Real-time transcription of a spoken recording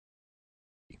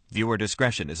Viewer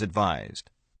discretion is advised.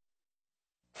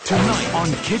 Tonight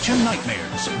on Kitchen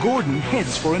Nightmares, Gordon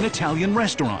heads for an Italian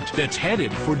restaurant that's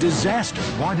headed for disaster.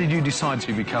 Why did you decide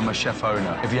to become a chef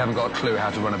owner if you haven't got a clue how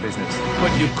to run a business?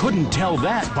 But you couldn't tell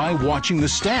that by watching the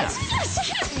staff.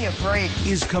 Give me a break.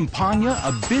 Is Campania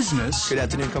a business? Good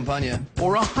afternoon, Campania.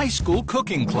 Or a high school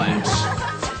cooking class?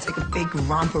 It's like a big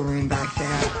romper room back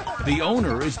there. The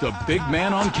owner is the big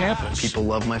man on campus. People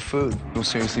love my food. You're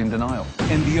seriously in denial.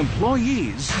 And the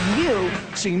employees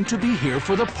seem to be here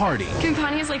for the party.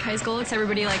 Campania's like high school, except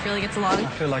everybody really gets along. I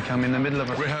feel like I'm in the middle of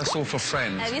a rehearsal for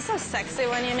Friends. Are you so sexy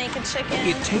when you make a chicken?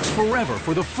 It takes forever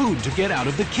for the food to get out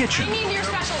of the kitchen. I need your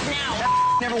specials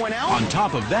now. Never went out? On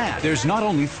top of that, there's not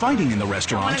only fighting in the I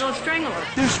restaurant, want to go strangle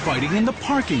her. there's fighting in the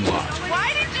parking lot.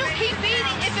 Why did you keep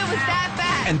eating if it was that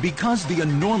bad? And because the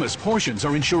enormous portions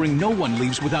are ensuring no one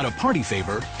leaves without a party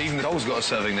favor, Even the dog's got a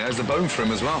serving there. There's a bone for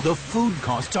him as well. the food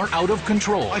costs are out of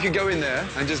control. I could go in there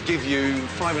and just give you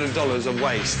 $500 of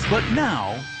waste. But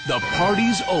now, the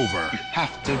party's over.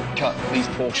 Have to cut these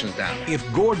portions down. If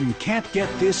Gordon can't get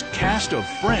this cast of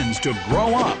friends to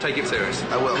grow up, Take it serious.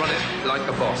 I will. Run it like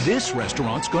a boss. this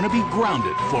restaurant's gonna be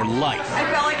grounded for life. I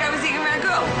felt like I was eating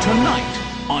ragu. Tonight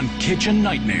on Kitchen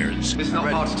Nightmares. This is not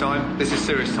party time. This is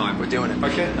serious time. We're doing it.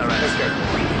 Okay? All right. Let's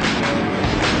go.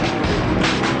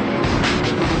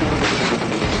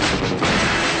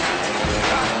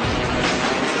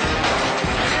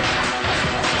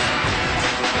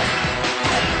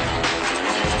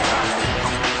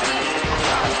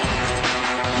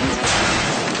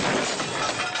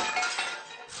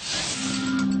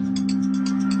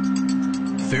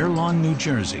 Fair Lawn, New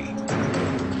Jersey,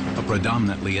 a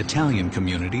predominantly Italian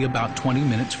community about 20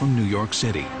 minutes from New York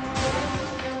City.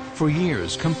 For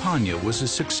years, Campania was a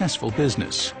successful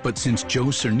business, but since Joe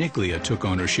Cerniglia took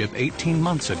ownership 18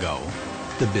 months ago,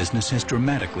 the business has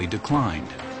dramatically declined,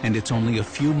 and it's only a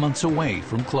few months away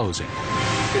from closing.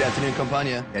 Good afternoon,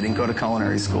 Campania. I didn't go to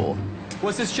culinary school.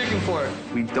 What's this chicken for?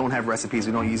 We don't have recipes.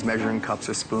 We don't use measuring cups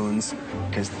or spoons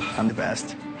because I'm the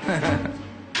best.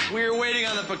 We were waiting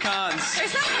on the pecans.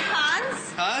 There's no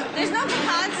pecans. Huh? There's no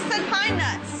pecans. It said pine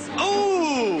nuts.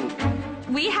 Oh!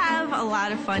 We have a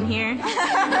lot of fun here.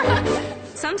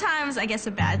 Sometimes I guess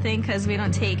a bad thing because we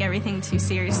don't take everything too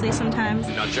seriously sometimes.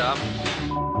 Nut job?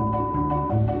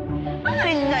 I'm not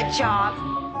a nut job.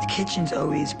 The kitchen's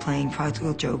always playing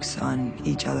practical jokes on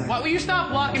each other. Why will you stop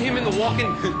blocking him in the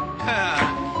walk-in?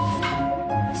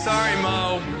 Sorry,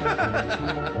 Mo.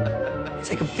 It's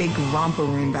like a big romper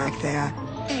room back there.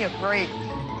 Give me a break.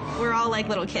 We're all like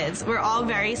little kids. We're all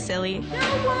very silly.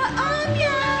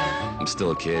 I'm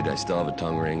still a kid. I still have a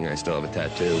tongue ring. I still have a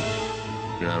tattoo.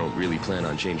 And I don't really plan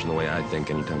on changing the way I think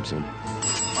anytime soon.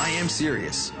 I am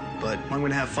serious, but I'm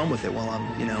going to have fun with it while I'm,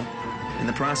 in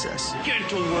the process. Get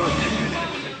to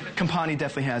work. Campania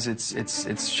definitely has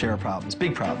its share of problems,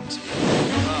 big problems.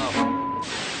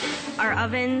 Our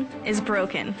oven is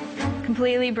broken,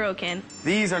 completely broken.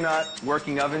 These are not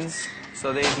working ovens,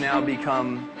 so they've now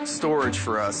become storage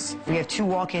for us. We have two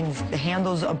walk-ins. The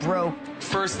handles are broke.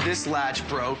 First, this latch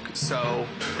broke, so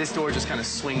this door just kind of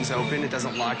swings open. It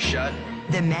doesn't lock shut.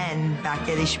 The men back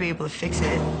there, they should be able to fix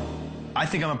it. I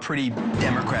think I'm a pretty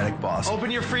democratic boss.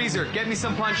 Open your freezer. Get me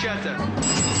some pancetta.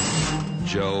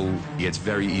 Joe gets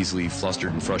very easily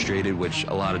flustered and frustrated, which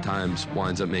a lot of times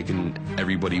winds up making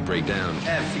everybody break down.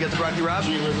 Ev, you got the broccoli rabe?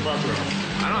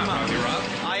 I don't have broccoli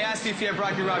rabe. I asked you if you had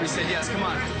broccoli rabe. You said yes. Come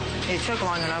on. It took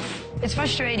long enough. It's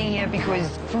frustrating here because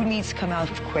food needs to come out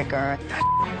quicker.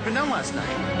 Been done last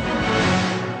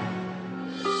night.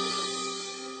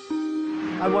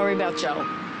 I worry about Joe.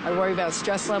 I worry about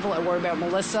stress level. I worry about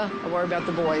Melissa. I worry about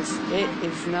the boys. It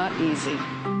is not easy.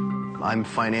 I'm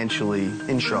financially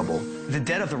in trouble. The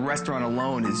debt of the restaurant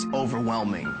alone is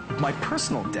overwhelming. My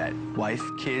personal debt, wife,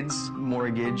 kids,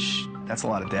 mortgage, that's a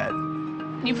lot of debt.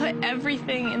 You put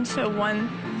everything into one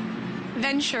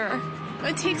venture.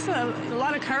 It takes a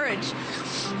lot of courage,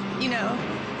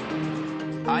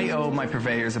 I owe my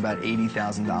purveyors about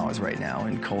 $80,000 right now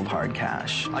in cold, hard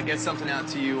cash. I'll get something out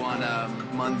to you on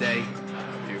Monday.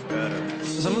 Do better.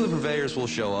 Some of the purveyors will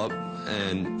show up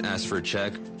and ask for a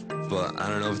check, but I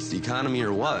don't know if it's the economy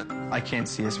or what. I can't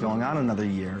see us going on another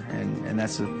year, and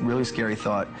that's a really scary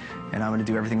thought, and I'm going to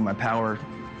do everything in my power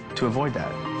to avoid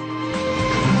that.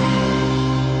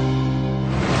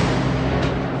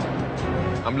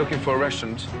 I'm looking for a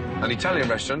restaurant, an Italian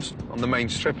restaurant on the main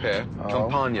strip here,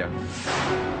 Campania.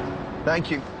 Thank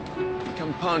you.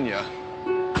 Campania.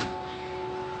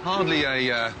 Hardly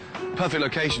a perfect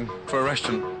location for a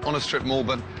restaurant on a strip mall,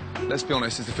 but let's be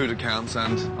honest, it's the food that counts,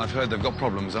 and I've heard they've got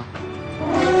problems, huh?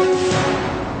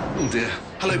 Oh dear.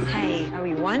 Hello. Hey, are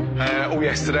we one? Oh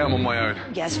yes, today I'm on my own.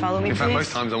 Yes, follow me, In fact, please.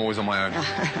 most times I'm always on my own.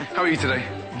 How are you today?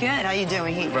 Good, how you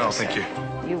doing? Here you Well, go, thank sir.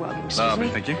 you. You're welcome. Excuse Lovely,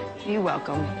 me. thank you. You're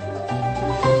welcome.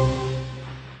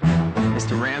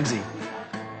 Mr. Ramsey,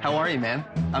 how are you, man?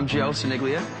 I'm Joe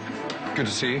Siniglia. Good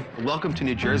to see you. Welcome to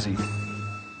New Jersey.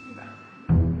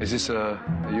 Is this, are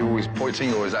you always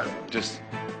pointing, or is that just...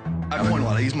 I point a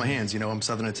lot. I use my hands, you know. I'm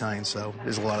Southern Italian, so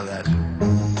there's a lot of that.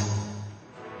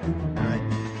 All right.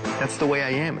 That's the way I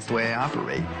am. It's the way I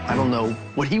operate. I don't know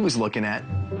what he was looking at.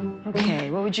 Okay,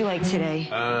 what would you like today?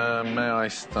 May I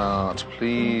start,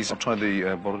 please? I'll try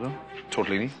the Bordeaux,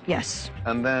 tortellini. Yes.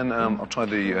 And then I'll try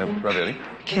the ravioli.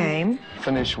 Okay.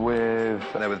 Finish with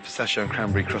pistachio and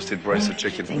cranberry crusted breast of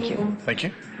chicken. Thank you. Thank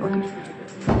you.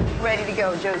 Ready to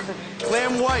go, Joseph.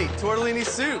 Lamb white, tortellini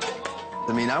soup.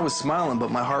 I mean, I was smiling,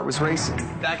 but my heart was racing.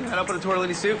 Backing that up with a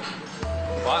tortellini soup?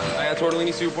 What? I got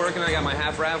tortellini soup working, I got my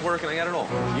half wrap working, I got it all.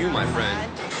 You, my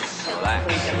friend,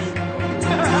 relax.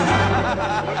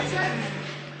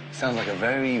 Sounds like a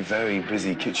very, very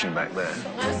busy kitchen back there.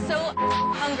 I'm so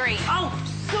hungry. Oh,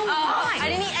 so I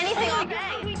didn't eat anything all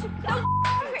day. So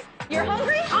hungry. You're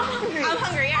hungry? I'm hungry. I'm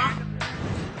hungry, yeah.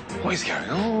 What is going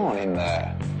on in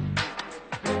there?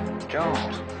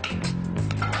 God.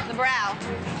 The brow.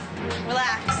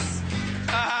 Relax.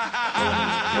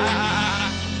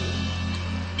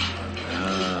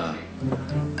 I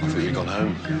thought you'd gone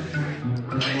home.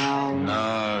 No.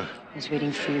 No. He's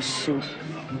waiting for your soup.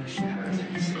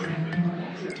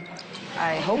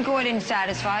 I hope Gordon's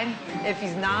satisfied. If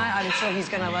he's not, I'm sure he's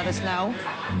gonna let us know.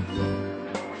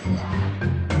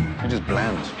 You're just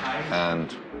bland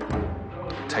and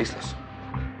tasteless.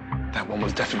 That one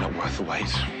was definitely not worth the wait.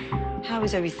 How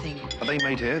is everything? Are they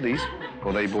made here, these? Or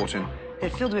are they bought in? They're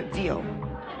filled with veal.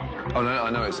 Oh, no, I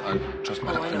know it's... trust me,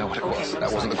 I know what it was. Okay,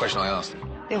 That wasn't the question I asked.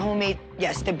 They're homemade.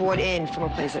 Yes, they're brought in from a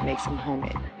place that makes them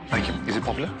homemade. Thank you. Is it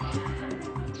popular?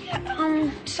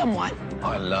 Somewhat.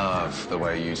 I love the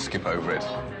way you skip over it.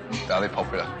 Are they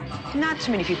popular? Not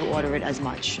too many people order it as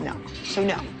much, no. So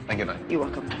no. Thank you, no. You're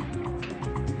welcome.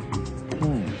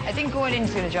 I think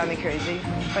Gordon's gonna drive me crazy.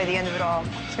 By the end of it all,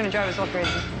 it's gonna drive us all crazy.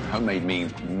 Homemade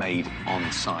means made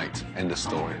on site. End of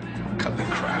story. Cut the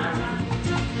crap.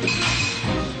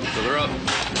 Fill her up.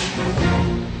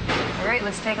 All right,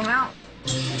 let's take them out.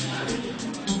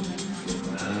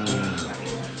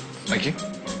 Thank you.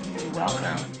 You're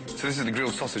welcome. So this is the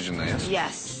grilled sausage in there, yes?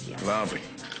 Yes, yes. Lovely.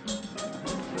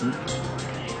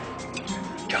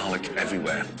 Garlic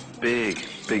everywhere. Big,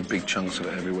 big, big chunks of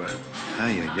it everywhere.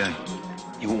 Hey.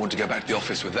 You wouldn't want to go back to the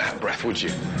office with that breath, would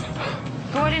you?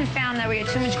 Gordon found that we had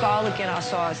too much garlic in our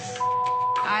sauce.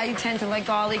 I tend to like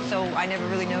garlic, so I never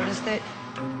really noticed it.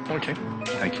 Okay.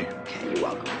 Thank you. Okay, you're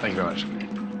welcome. Thank you very much.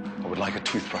 I would like a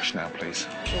toothbrush now, please.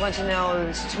 You want to know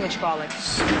it's too much garlic.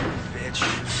 Bitch.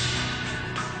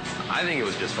 I think it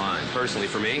was just fine. Personally,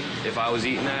 for me, if I was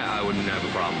eating that, I wouldn't have a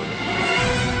problem with it.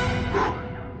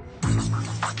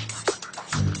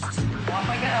 Off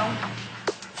I go.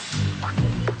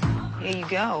 Here you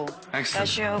go. Excellent.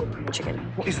 Pistachio chicken.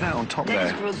 What is that on top That there?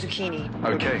 is grilled zucchini.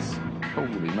 Okay.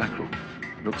 Holy mackerel.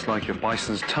 Looks like a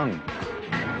bison's tongue.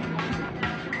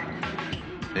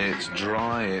 It's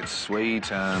dry, it's sweet,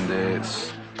 and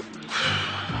it's...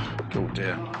 Oh,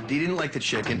 dear. He didn't like the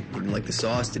chicken, didn't like the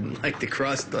sauce, didn't like the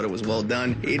crust, thought it was well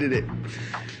done, hated it.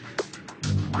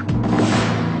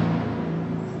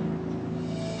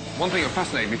 One thing that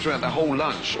fascinated me throughout that whole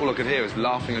lunch, all I could hear was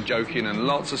laughing and joking and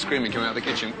lots of screaming coming out of the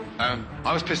kitchen.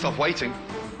 I was pissed off waiting.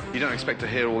 You don't expect to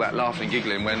hear all that laughing and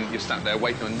giggling when you're sat there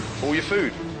waiting for all your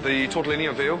food. The tortellini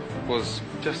of veal was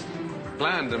just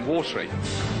bland and watery.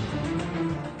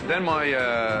 Then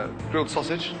my grilled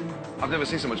sausage. I've never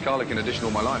seen so much garlic in a dish in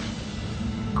all my life.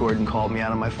 Gordon called me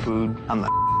out on my food. I'm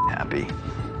not happy.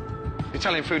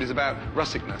 Italian food is about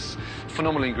rusticness,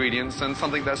 phenomenal ingredients, and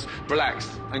something that's relaxed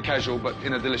and casual, but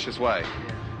in a delicious way.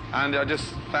 And I just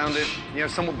found it,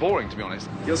 somewhat boring, to be honest.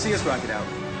 You'll see us rock it out.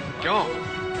 Go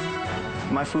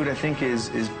on. My food, I think, is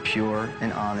pure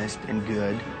and honest and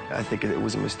good. I think it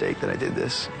was a mistake that I did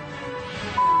this.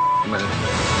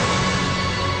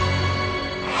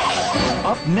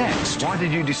 Up next, Why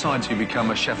did you decide to become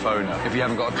a chef owner if you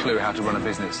haven't got a clue how to run a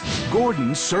business?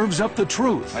 Gordon serves up the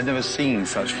truth. I'd never seen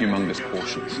such humongous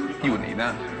portions. You wouldn't eat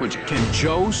that, would you? Can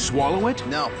Joe swallow it?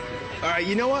 No. All right,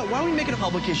 you know what? Why are we making a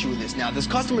public issue with this now? There's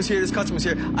customers here,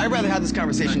 I'd rather have this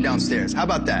conversation downstairs. How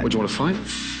about that? Would you want to fight?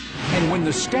 And when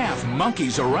the staff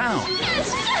monkeys around,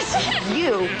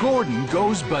 You. Gordon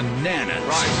goes bananas.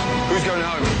 Right, who's going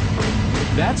home?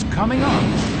 That's coming up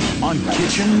on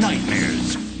Kitchen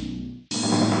Nightmares.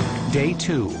 Day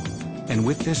 2. And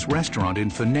with this restaurant in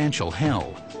financial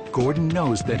hell, Gordon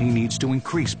knows that he needs to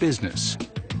increase business,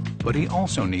 but he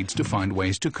also needs to find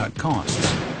ways to cut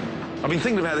costs. I've been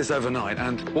thinking about this overnight,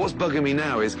 and what's bugging me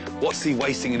now is what's he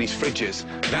wasting in these fridges?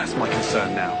 That's my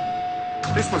concern now.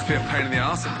 This must be a pain in the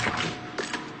arse.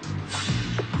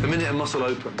 The minute a mussel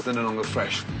opens, they're no longer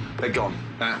fresh. They're gone.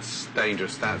 That's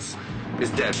dangerous.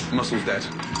 It's dead. Mussel's dead.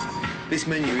 This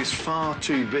menu is far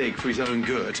too big for his own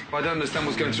good. I don't understand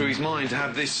what's going through his mind to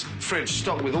have this fridge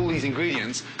stocked with all these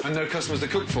ingredients and no customers to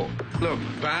cook for. Look,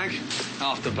 bag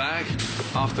after bag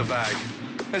after bag.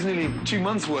 There's nearly 2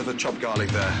 months' worth of chopped garlic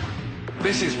there.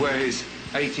 This is where his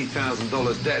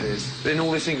 $80,000 debt is, in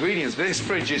all these ingredients. This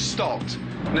fridge is stocked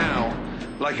now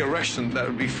like a restaurant that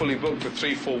would be fully booked for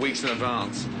 3-4 weeks in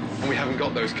advance. And we haven't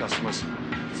got those customers.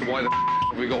 So why the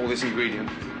have we got all this ingredient?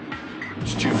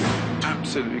 Stupid.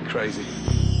 Absolutely crazy.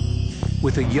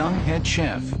 With a young head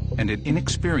chef and an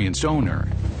inexperienced owner,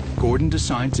 Gordon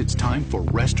decides it's time for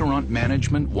Restaurant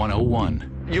Management 101.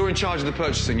 You're in charge of the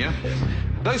purchasing, yeah?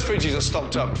 Those fridges are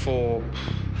stocked up for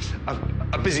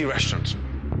a busy restaurant.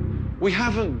 We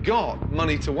haven't got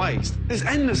money to waste. There's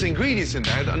endless ingredients in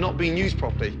there that are not being used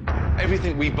properly.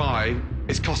 Everything we buy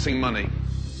is costing money.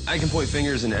 I can point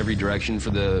fingers in every direction for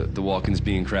the walk-ins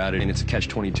being crowded, and it's a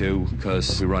catch-22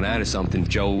 because we run out of something.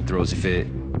 Joe throws a fit.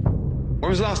 When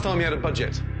was the last time you had a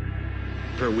budget?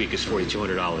 Per week is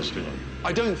 $4,200 for them.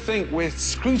 I don't think we're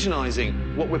scrutinizing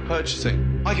what we're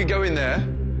purchasing. I could go in there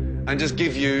and just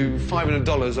give you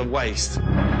 $500 of waste.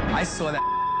 I saw that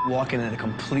walk in a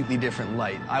completely different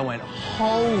light. I went,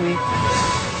 holy...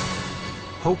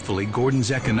 Hopefully, Gordon's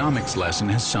economics lesson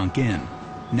has sunk in.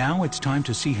 Now it's time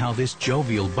to see how this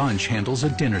jovial bunch handles a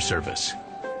dinner service,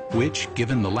 which,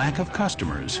 given the lack of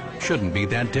customers, shouldn't be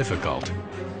that difficult.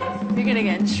 You're gonna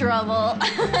get in trouble.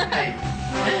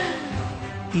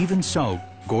 Even so,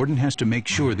 Gordon has to make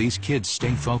sure these kids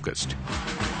stay focused.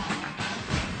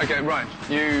 Okay, right.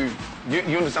 You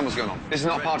understand what's going on. This is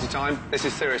not party time. This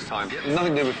is serious time.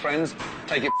 Nothing to do with friends.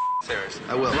 Take it serious.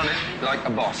 I will. Run it like a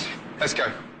boss. Let's go.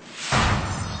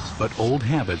 But old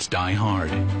habits die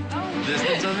hard.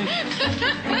 Distance of me?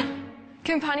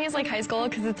 Campania is like high school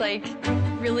because it's like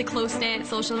really close-knit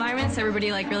social environment, so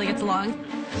everybody like really gets along.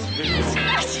 Yes.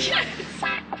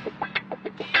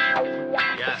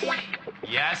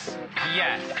 Yes.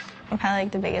 Yes. I'm probably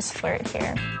like the biggest flirt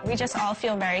here. We just all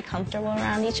feel very comfortable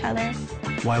around each other.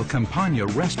 While Campania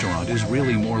Restaurant is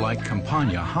really more like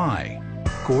Campania High,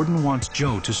 Gordon wants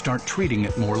Joe to start treating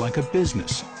it more like a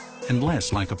business and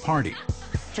less like a party.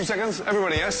 2 seconds.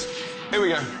 Everybody, yes? Here we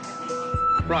go.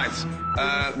 Right.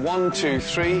 1, 2,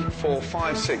 3, 4,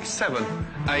 5, 6, 7,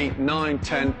 8, 9,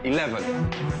 10,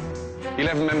 11.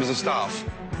 11 members of staff.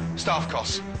 Staff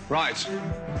costs. Right.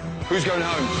 Who's going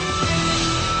home?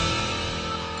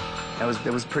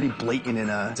 That was pretty blatant and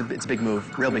it's a big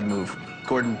move, real big move.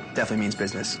 Gordon definitely means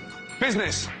business.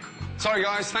 Business. Sorry,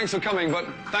 guys. Thanks for coming, but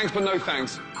thanks, but no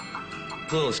thanks.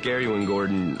 It's a little scary when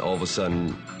Gordon all of a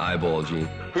sudden eyeballs you.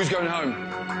 Who's going home?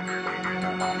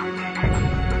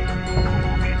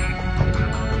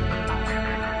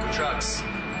 Trucks.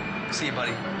 See you,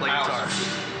 buddy. Play guitar.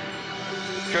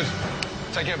 Good.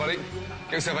 Take care, buddy.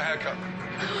 Get yourself a haircut.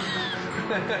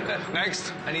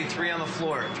 Next. I need 3 on the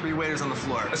floor. 3 waiters on the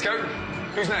floor. Let's go.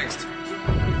 Who's next?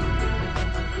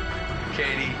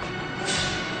 Katie.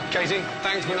 Katie,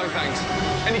 thanks, but no thanks.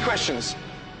 Any questions?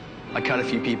 I cut a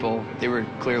few people. They were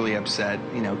clearly upset.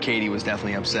 You know, Katie was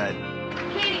definitely upset.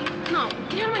 Katie, no,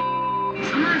 get out of my...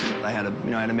 I had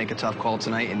to make a tough call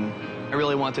tonight, and I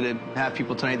really wanted to have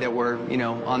people tonight that were, you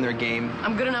know, on their game.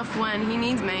 I'm good enough when he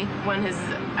needs me, when his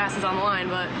ass is on the line,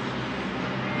 but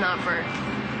not for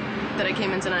that I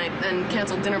came in tonight and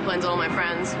canceled dinner plans with all my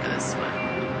friends, because...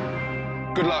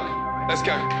 Good luck. Let's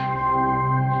go.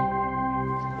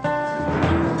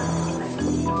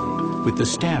 With the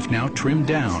staff now trimmed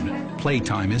down,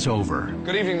 playtime is over.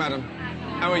 Good evening, madam.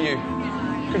 How are you?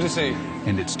 Good to see you.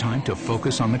 And it's time to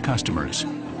focus on the customers.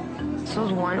 So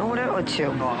it's 1 order or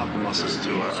 2? No, I'll have the mussels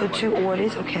too. So 2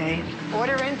 orders, okay.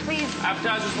 Order in, please.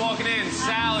 Appetizers walking in.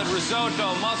 Salad,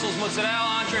 risotto, mussels,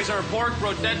 mozzarella, entrees are pork,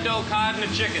 rothetto, cod, and a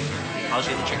chicken. I'll just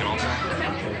get the chicken also.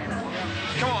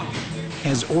 Come on.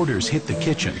 As orders hit the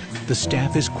kitchen, the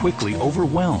staff is quickly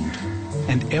overwhelmed,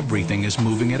 and everything is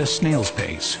moving at a snail's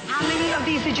pace. How many of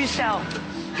these did you sell?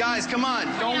 Guys, come on.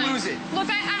 Don't lose it. Look,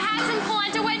 I had some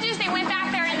polenta wedges. They went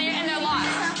back there and they're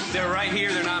lost. They're right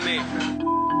here. They're not made.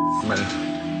 Excuse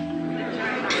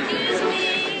me.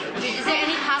 Is there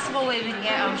any possible way we can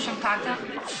get shrimp cocktail?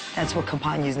 That's what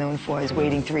Campania is known for, is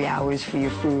waiting 3 hours for your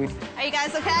food. Are you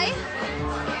guys okay?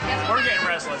 We're getting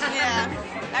restless. Yeah,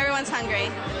 everyone's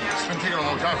hungry. It's been taking a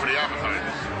long time for the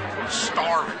appetizers. I'm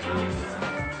starving.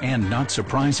 And not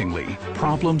surprisingly,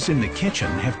 problems in the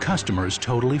kitchen have customers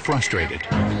totally frustrated.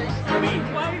 I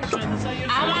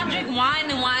want to drink wine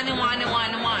and wine and wine and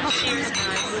wine and wine. Cheers,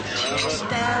 guys. Cheers,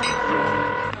 Dad.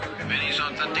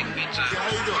 How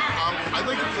you doing? I'd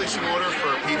like to place an order for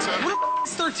a pizza. What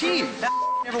the 13? That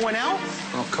never went out?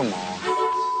 Oh, come on.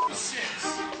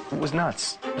 It was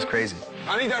nuts. It was crazy.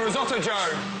 I need that risotto, Joe.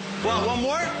 What, one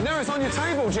more? No, it's on your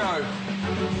table, Joe.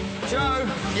 Joe.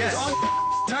 Yes. It's on your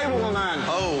table, my man.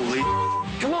 Holy.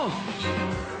 Come on.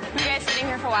 You guys sitting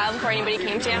here for a while before anybody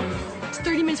came to you? It's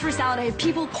 30 minutes for a salad. I have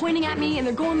people pointing at me and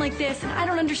they're going like this, and I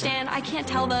don't understand. I can't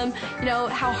tell them, you know,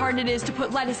 how hard it is to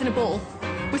put lettuce in a bowl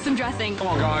with some dressing. Come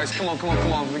on, guys. Come on, come on,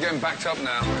 come on. We're getting backed up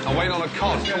now. I'm waiting on a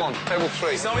cod. Come on, table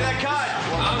 3. Sell me that cod.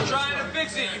 I'm trying to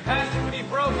fix it. You passed it when you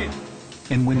broke it.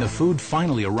 And when the food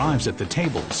finally arrives at the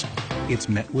tables, it's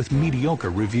met with mediocre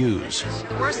reviews.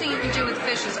 Worst thing you can do with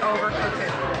fish is overcook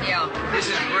it. Yeah. This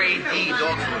is grade E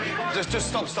dog food. Just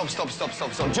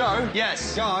stop. Joe?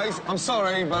 Yes? Guys, I'm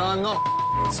sorry, but I'm not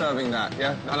serving that,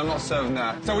 yeah? And I'm not serving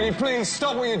that. So will you please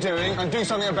stop what you're doing and do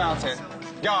something about it?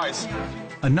 Guys.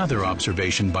 Another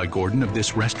observation by Gordon of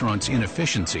this restaurant's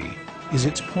inefficiency is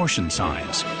its portion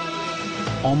size.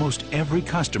 Almost every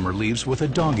customer leaves with a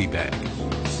doggy bag.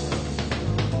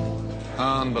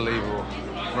 Unbelievable.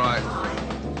 Right.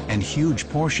 And huge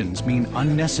portions mean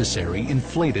unnecessary,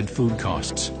 inflated food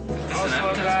costs.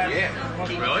 Yeah.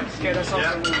 Really?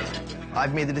 Yeah.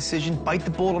 I've made the decision, bite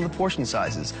the bullet on the portion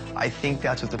sizes. I think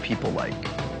that's what the people like.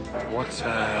 What's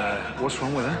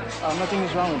wrong with it? Nothing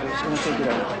is wrong with it. It's going to take it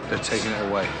away. They're taking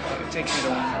it away. They're taking it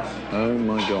away. Oh,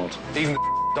 my God. Even the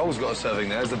dog's got a serving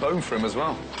there. There's the bone for him as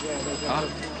well. Yeah,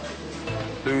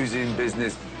 Losing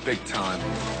business big time.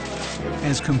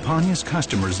 As Campania's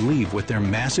customers leave with their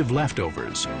massive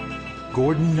leftovers,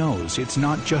 Gordon knows it's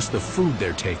not just the food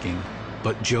they're taking,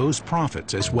 but Joe's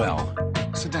profits as well.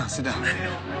 Sit down, sit down.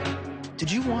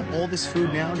 Did you want all this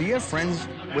food now? Do you have friends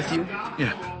with you?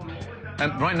 Yeah.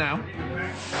 And right now,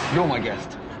 you're my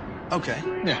guest. Okay.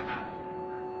 Yeah.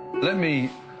 Let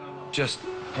me just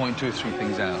point 2 or 3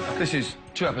 things out. This is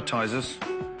 2 appetizers,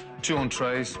 2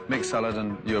 entrees, mixed salad,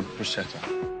 and your bruschetta.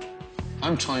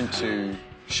 I'm trying to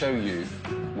show you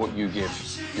what you give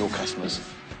your customers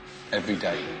every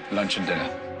day, lunch and dinner.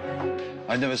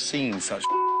 I've never seen such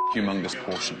humongous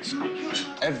portions.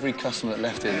 Every customer that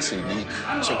left here this evening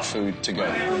took food to go.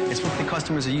 It's what the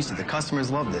customers are used to. The customers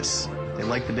love this. They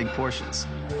like the big portions.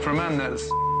 For a man that's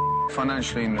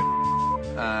financially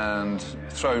and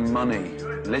thrown money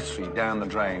literally down the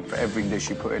drain for every dish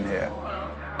you put in here,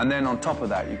 and then on top of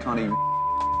that, you can't even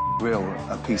grill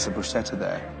a piece of bruschetta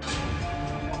there.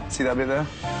 See that bit there?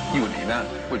 You wouldn't eat that,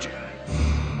 would you?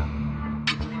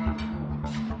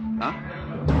 Huh?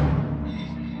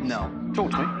 No.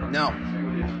 Talk to me. No.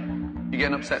 You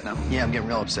getting upset now? Yeah, I'm getting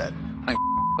real upset. Thank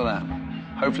for that.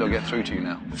 Hopefully I'll get through to you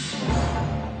now.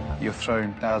 You've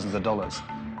thrown thousands of dollars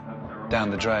down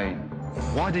the drain.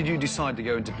 Why did you decide to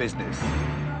go into business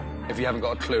if you haven't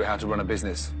got a clue how to run a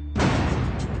business?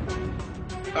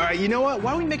 All right, you know what?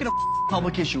 Why don't we make it a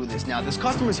public issue with this now? This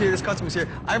customer's here, this customer's here.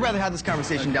 I'd rather have this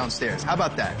conversation downstairs. How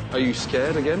about that? Are you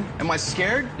scared again? Am I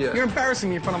scared? Yeah. You're embarrassing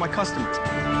me in front of my customers.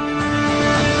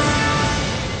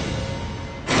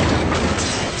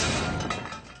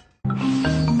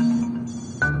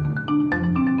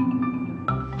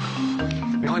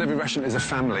 Behind every restaurant is a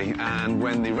family, and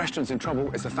when the restaurant's in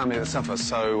trouble, it's the family that suffers.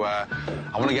 So I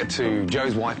want to get to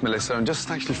Joe's wife, Melissa, and just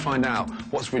actually find out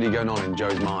what's really going on in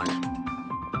Joe's mind.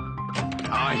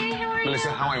 Hi. Hey, how are Melissa,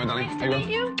 you? how are you, my darling? Nice to Are you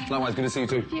meet you. well? Likewise, good to see you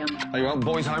too. Thank you. Are you well?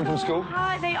 Boys home from school?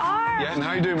 Hi, they are. Yeah, and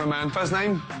how you doing, my man? First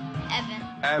name? Evan.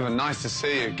 Evan, nice to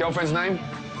see you. Girlfriend's name?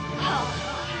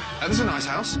 Oh. This is a nice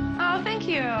house. Oh, thank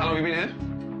you. How long have you been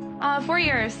here? 4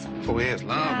 years. 4 years,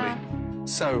 lovely. Yeah.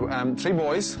 So, 3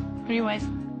 boys, 3 boys.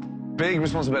 big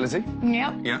responsibility.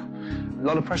 Yep. Yeah. A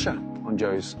lot of pressure on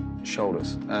Joe's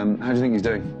shoulders. How do you think he's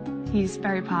doing? He's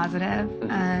very positive,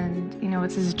 and, you know,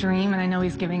 it's his dream, and I know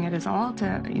he's giving it his all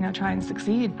to, you know, try and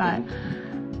succeed, but,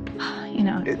 you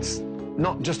know. It's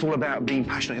not just all about being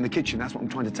passionate in the kitchen, that's what I'm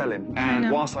trying to tell him. And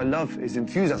whilst I love his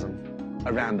enthusiasm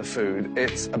around the food,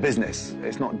 it's a business.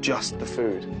 It's not just the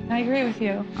food. I agree with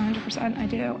you, 100%, I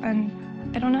do, and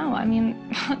I don't know, I mean,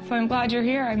 so I'm glad you're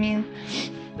here. I mean,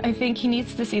 I think he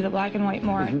needs to see the black and white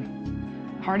more.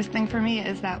 Hardest thing for me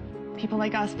is that people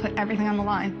like us put everything on the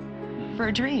line for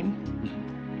a dream.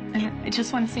 And I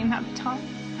just want to see him have the time,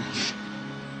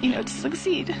 you know, to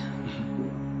succeed.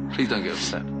 Please don't get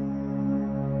upset.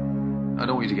 I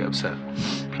don't want you to get upset.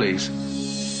 Please.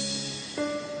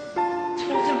 I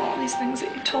told him all these these things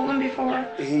that you told him before.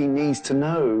 He needs to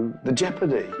know the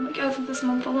jeopardy. Like, as of this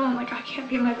month alone, like, I can't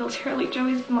pay my bills here. Like,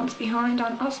 Joey's months behind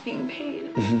on us being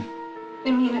paid.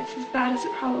 I mean, it's as bad as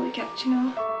it probably gets, you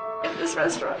know? If this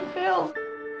restaurant fails,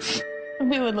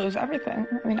 we would lose everything.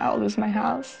 I mean, I'll lose my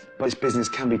house. But this business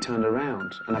can be turned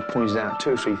around, and I pointed out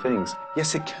 2 or 3 things.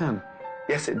 Yes, it can.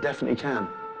 Yes, it definitely can.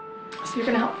 So you're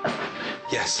gonna help us?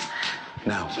 Yes.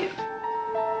 Now. Thank you.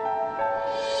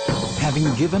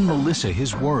 Having given Melissa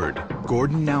his word,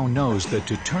 Gordon now knows that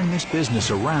to turn this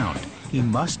business around, he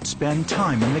must spend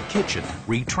time in the kitchen,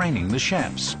 retraining the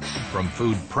chefs, from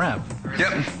food prep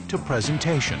to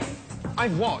presentation.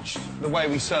 I've watched the way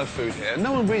we serve food here.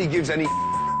 No one really gives any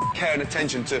care and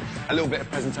attention to a little bit of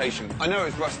presentation. I know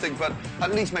it's rustic, but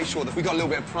at least make sure that we've got a little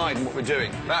bit of pride in what we're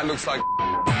doing. That looks like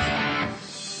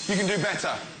you can do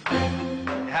better.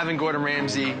 Having Gordon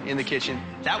Ramsay in the kitchen,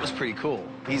 that was pretty cool.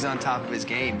 He's on top of his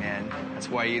game, man. That's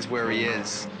why he is where he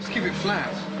is. Just keep it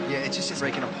flat. Yeah, it's just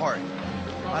breaking apart.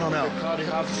 I don't know. They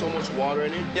have so much water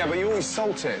in it. Yeah, but you always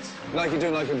salt it. Like you do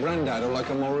like a Grandad or like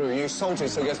a Moru. You salt it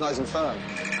so it gets nice and firm.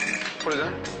 Put it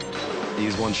in.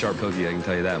 He's one sharp cookie, I can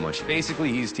tell you that much.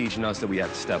 Basically, he's teaching us that we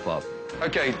have to step up.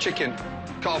 Okay, chicken.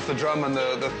 Cut off the drum and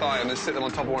the thigh and then sit them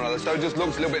on top of one another so it just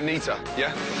looks a little bit neater,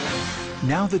 yeah?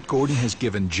 Now that Gordon has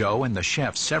given Joe and the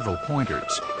chef several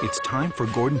pointers, it's time for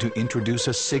Gordon to introduce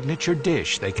a signature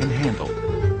dish they can handle.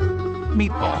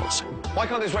 Meatballs. Why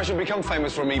can't this restaurant become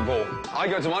famous for a meatball? I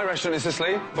go to my restaurant in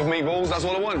Sicily for meatballs, that's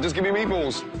all I want. Just give me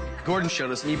meatballs. Gordon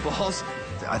showed us meatballs.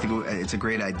 I think it's a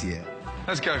great idea.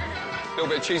 Let's go. A little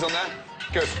bit of cheese on that.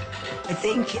 Good. I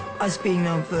think us being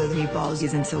known for the meatballs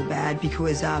isn't so bad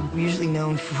because we're usually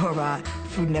known for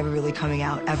food never really coming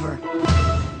out, ever.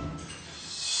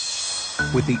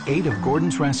 With the aid of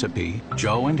Gordon's recipe,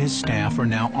 Joe and his staff are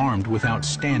now armed with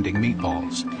outstanding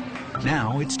meatballs.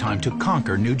 Now it's time to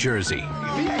conquer New Jersey.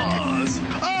 Meatballs!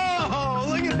 Oh,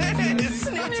 look at this!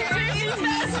 New Jersey's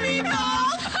best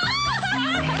meatballs!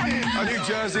 New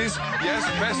Jersey's, yes,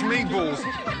 best meatballs.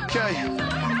 Okay,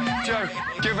 Joe,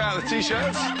 give out the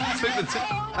T-shirts. Stick the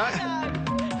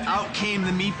Out came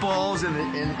the meatballs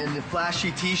and the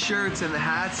flashy T-shirts and the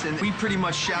hats, and we pretty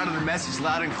much shouted the message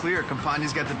loud and clear.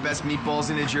 Campania's got the best meatballs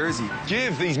in New Jersey.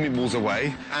 Give these meatballs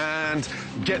away and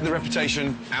get the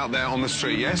reputation out there on the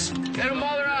street, yes? Get them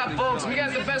all out, folks. We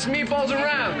got the best meatballs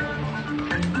around.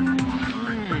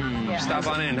 Stop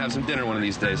on in and have some dinner one of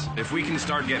these days. If we can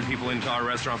start getting people into our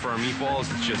restaurant for our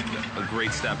meatballs, it's just a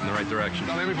great step in the right direction.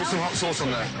 Now let me put some hot sauce on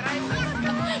there.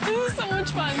 This is so much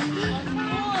fun.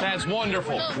 That's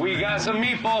wonderful. We got some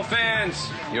meatball fans.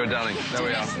 You're a darling. There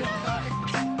we are.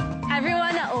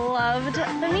 Everyone loved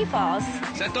the meatballs.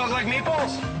 Does that dog like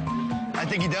meatballs? I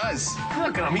think he does.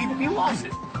 Look at him. He loves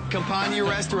it. Campania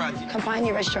restaurant.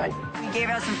 Campania restaurant. We gave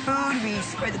out some food, we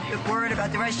spread the word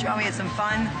about the restaurant, we had some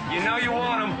fun. You know you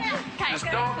want them. Just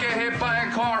don't get hit by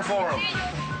a car for them.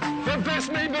 The best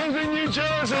meatballs in New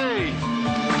Jersey!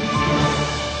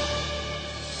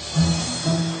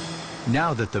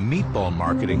 Now that the meatball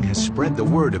marketing has spread the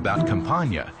word about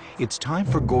Campania, it's time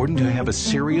for Gordon to have a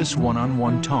serious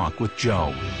one-on-one talk with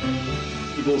Joe.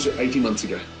 You bought it 18 months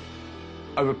ago.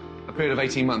 Over a period of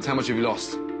 18 months, how much have you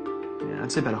lost? Yeah,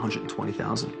 I'd say about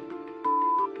 120,000.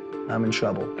 I'm in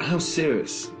trouble. How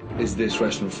serious is this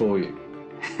restaurant for you?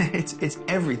 It's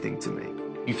everything to me.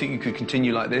 You think you could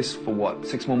continue like this for what,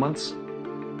 6 more months?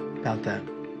 About that.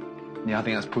 Yeah, I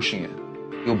think that's pushing it.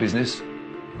 Your business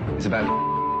is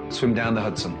about swim down the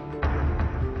Hudson.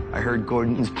 I heard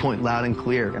Gordon's point loud and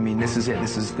clear. I mean, this is it.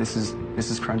 This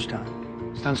is crunch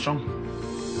time. Stand strong.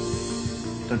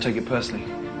 Don't take it personally.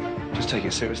 Just take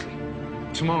it seriously.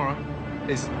 Tomorrow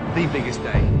is the biggest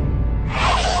day.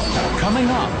 Coming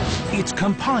up, it's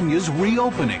Campania's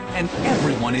reopening, and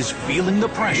everyone is feeling the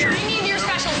pressure. I need your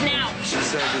specials now. She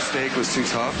said the steak was too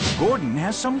tough. Gordon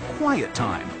has some quiet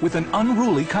time with an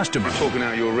unruly customer. Talking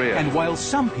out your rear. And while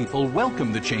some people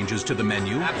welcome the changes to the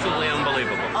menu, Absolutely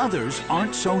unbelievable. others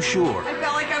aren't so sure. I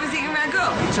felt like I was eating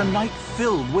ragu. It's a night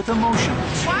filled with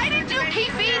emotions. Why did you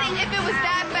keep eating if it was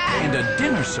that bad? And a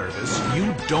dinner service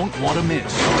you don't want to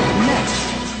miss.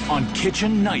 Next on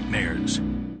Kitchen Nightmares.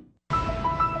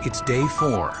 It's day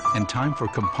 4 and time for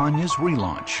Campania's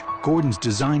relaunch. Gordon's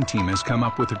design team has come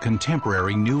up with a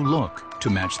contemporary new look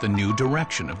to match the new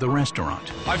direction of the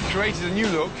restaurant. I've created a new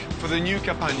look for the new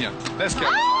Campania. Let's go.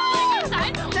 Oh,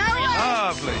 my gosh,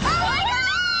 Lovely. oh my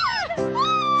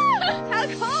God! How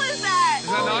cool is that?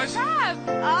 Isn't that nice?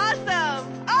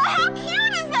 Awesome! Oh, how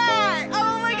cute is that?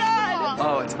 Oh my God!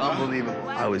 Oh, it's unbelievable.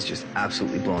 I was just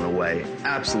absolutely blown away.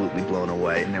 Absolutely blown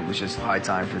away. And it was just high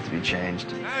time for it to be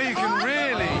changed. Now you can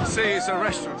really finally see it's a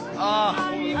restaurant. Oh,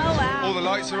 wow. All the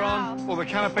lights are on, all the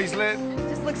canapes lit.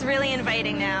 This looks really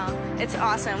inviting now. It's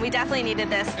awesome. We definitely needed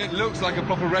this. It looks like a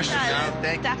proper restaurant now.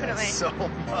 Thank Definitely. you so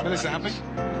much. Melissa, happy?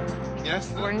 Yes?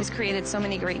 Gordon's created so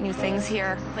many great new things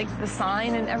here. Like the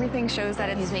sign and everything shows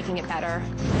that he's making it better.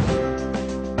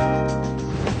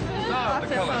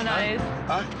 The That's so nice.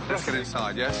 Huh? Let's get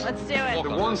inside, yes? Let's do it. The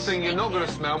one thing you're not going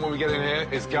to smell when we get in here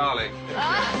is garlic.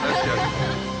 Let's go.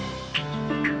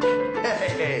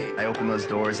 Hey. I opened those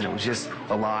doors and it was just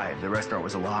alive. The restaurant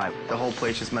was alive. The whole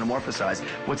place just metamorphosized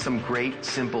with some great,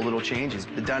 simple little changes.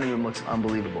 The dining room looks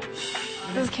unbelievable.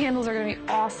 Those candles are going to be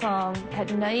awesome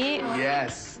at night.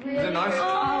 Yes. Is it nice?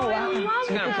 Oh, wow. It's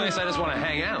the kind of place I just want to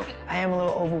hang out. I am a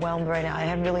little overwhelmed right now. I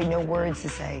have really no words to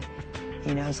say.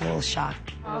 You know, it's a little shock.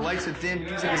 The lights are dim,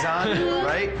 music is on,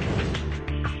 right?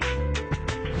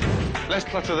 Less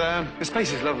clutter there. This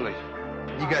space is lovely.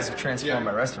 You guys have transformed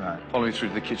my restaurant. Follow me through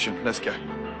to the kitchen. Let's go.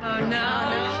 Oh,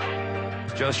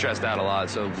 no. Joe's stressed out a lot,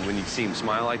 so when you see him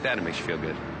smile like that, it makes you feel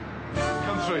good.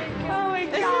 Come through. Oh, my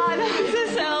God. This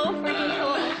is so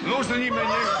freaking cool. Launch the new menu.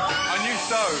 Our new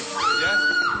stove. Yes?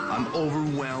 I'm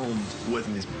overwhelmed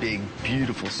with this big,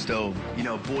 beautiful stove. You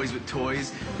know, boys with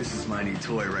toys, this is my new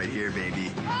toy right here,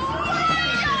 baby.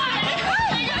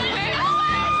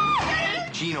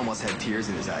 Gene almost had tears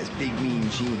in his eyes. Big, mean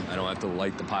Gene. I don't have to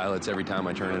light the pilots every time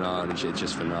I turn it on. It's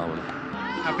just phenomenal.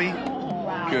 Happy?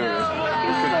 Wow. Good.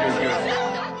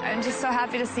 I'm just so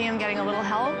happy to see him getting a little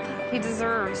help. He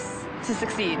deserves to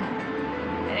succeed.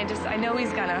 And I know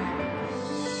he's gonna.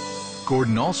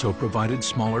 Gordon also provided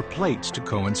smaller plates to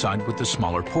coincide with the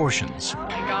smaller portions. Oh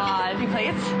my God. Any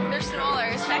plates? They're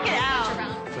smaller. Check it out.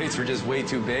 Plates were just way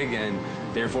too big, and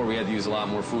therefore we had to use a lot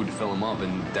more food to fill them up,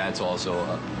 and that's also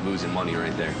losing money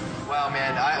right there. Wow,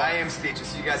 man, I am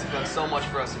speechless. You guys have done so much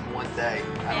for us in one day.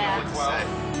 I don't know what to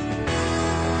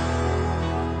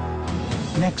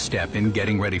say. Next step in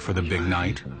getting ready for the big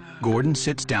night, Gordon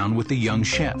sits down with the young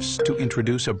chefs to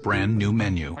introduce a brand new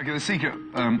menu. Okay, the secret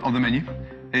of the menu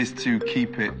is to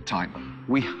keep it tight.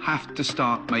 We have to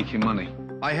start making money.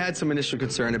 I had some initial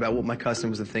concern about what my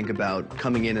customers would think about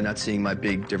coming in and not seeing my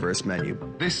big, diverse menu.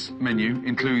 This menu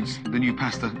includes the new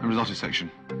pasta and risotto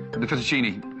section. The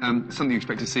fettuccine, something you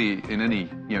expect to see in any,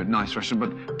 nice restaurant,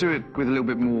 but do it with a little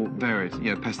bit more varied,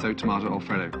 pesto, tomato,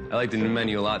 Alfredo. I like the new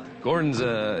menu a lot. Gordon's,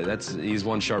 he's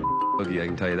one sharp cookie, I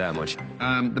can tell you that much.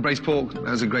 The braised pork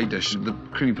has a great dish. The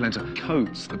creamy polenta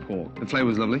coats the pork. The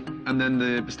flavour is lovely. And then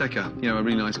the bistecca, a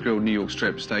really nice grilled New York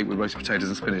strip steak with roasted potatoes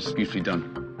and spinach. It's beautifully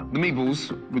done. The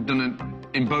meatballs, we've done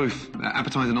it in both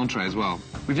appetizer and entree as well.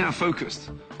 We've now focused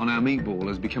on our meatball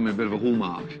as becoming a bit of a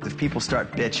hallmark. If people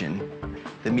start bitching,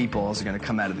 the meatballs are going to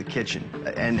come out of the kitchen,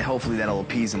 and hopefully that'll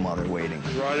appease them while they're waiting.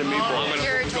 Try the meatball. I'm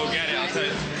going to go get it, I'll tell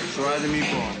you. Try the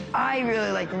meatball. I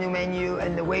really like the new menu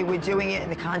and the way we're doing it and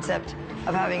the concept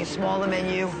of having a smaller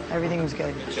menu. Everything was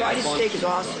good. Fried steak is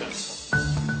awesome.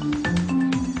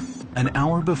 An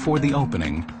hour before the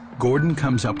opening, Gordon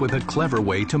comes up with a clever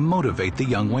way to motivate the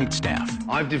young waitstaff.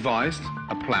 I've devised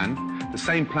a plan, the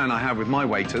same plan I have with my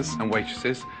waiters and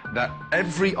waitresses, that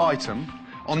every item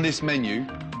on this menu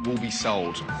will be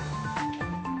sold.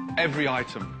 Every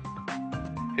item.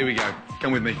 Here we go.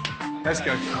 Come with me. Let's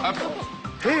go.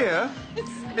 Here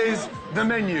is the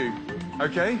menu,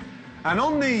 okay? And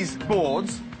on these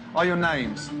boards are your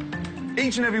names.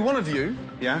 Each and every one of you,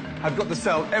 have got to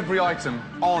sell every item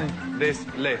on this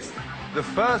list. The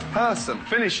first person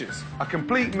finishes a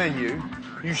complete menu,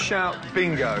 you shout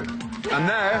bingo. And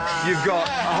there you've got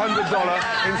a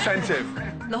 $100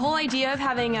 incentive. The whole idea of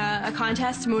having a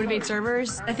contest to motivate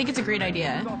servers, I think it's a great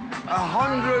idea.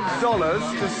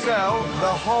 $100 to sell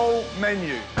the whole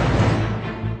menu.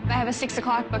 I have a 6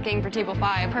 o'clock booking for table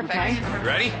 5. Perfect. Okay.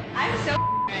 Ready? I'm so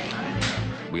ready.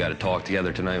 We got to talk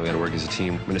together tonight. We got to work as a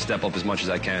team. I'm going to step up as much as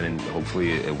I can, and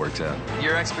hopefully it works out.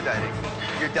 You're expediting.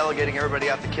 You're delegating everybody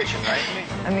out the kitchen, right?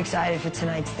 I'm excited for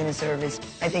tonight's dinner service.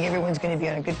 I think everyone's going to be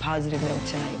on a good, positive note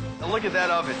tonight. Now look at that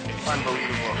oven.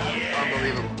 Unbelievable.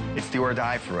 Unbelievable. It's do or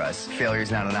die for us.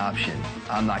 Failure's not an option.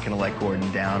 I'm not going to let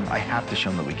Gordon down. I have to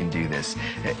show him that we can do this.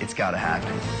 It's got to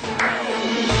happen.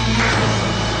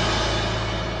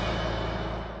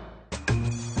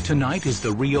 Tonight is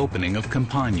the reopening of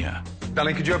Campania.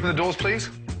 Darling, could you open the doors, please?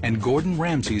 And Gordon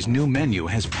Ramsay's new menu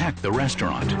has packed the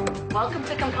restaurant. Welcome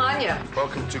to Campania.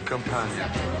 Welcome to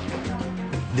Campania.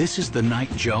 This is the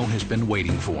night Joe has been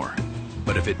waiting for.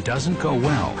 But if it doesn't go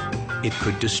well, it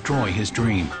could destroy his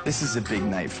dream. This is a big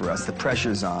night for us. The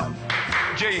pressure's on.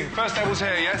 Gene, first table's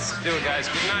here, yes? Do it, guys.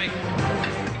 Good night.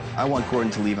 I want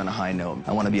Gordon to leave on a high note.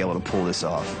 I want to be able to pull this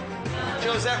off.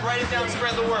 Josette, write it down,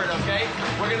 spread the word, okay?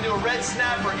 We're gonna do a red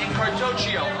snapper in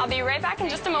cartoccio. I'll be right back in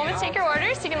just a moment to take your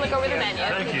orders so you can look over the menu.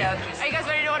 Thank you. Are you guys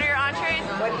ready to order your entrees?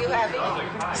 What do you have?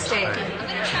 Steak. I'm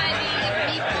gonna try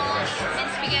the meatballs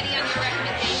and spaghetti on your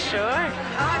recommendation. Sure.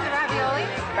 The ravioli.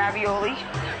 Ravioli.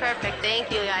 Perfect. Thank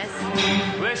you, guys.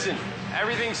 Listen,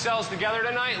 everything sells together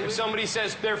tonight. If somebody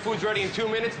says their food's ready in 2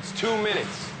 minutes, it's 2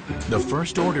 minutes. The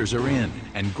first orders are in,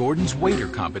 and Gordon's waiter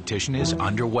competition is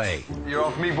underway. You're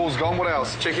off, meatballs gone. What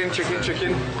else? Chicken, chicken,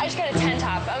 chicken. I just got a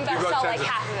 10-top. I'm about to sell like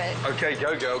half of it. Okay,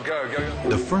 go, girl, go, go.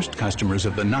 The first customers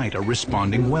of the night are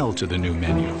responding well to the new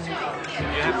menu. You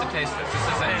have to taste this.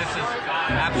 This is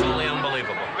absolutely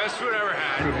unbelievable. Best food I ever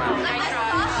had. That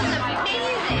sauce is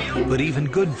amazing. But even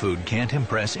good food can't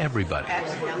impress everybody.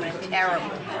 That's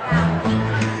terrible.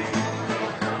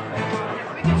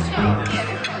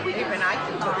 Even I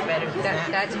can cook better than that.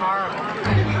 That's horrible.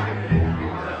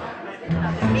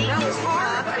 That was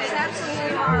horrible. It's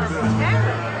absolutely horrible.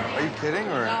 Terrible. Are you kidding,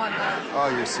 or? No, I'm not. Oh,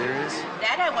 you're serious?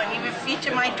 That I wouldn't even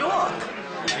feature my dog.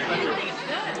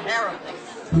 Terrible.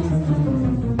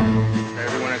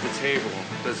 Everyone at the table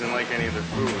doesn't like any of the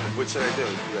food. What should I do?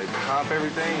 Should I comp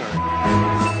everything, or?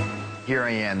 Here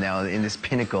I am now in this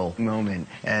pinnacle moment,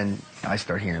 and I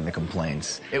start hearing the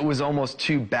complaints. It was almost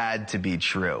too bad to be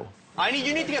true.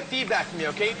 You need to get feedback from me,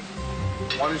 okay?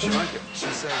 Why didn't you like it? She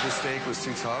said the steak was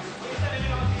too tough,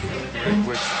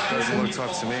 which doesn't look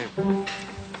tough to me.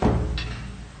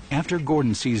 After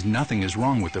Gordon sees nothing is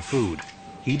wrong with the food,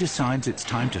 he decides it's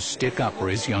time to stick up for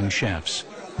his young chefs.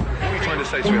 What are you trying to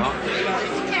say, sweetheart?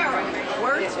 It's terrible.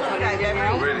 Worst food I've ever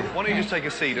eaten. Really? Why don't you just take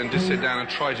a seat and just sit down and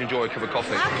try to enjoy a cup of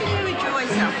coffee? How can you enjoy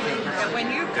something that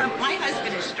when you come, my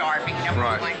husband is starving. You know,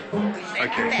 Right.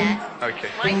 Okay. Okay.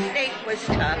 My steak was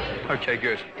tough. Okay,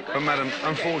 good. But madam,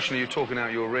 unfortunately, you're talking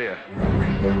out your rear.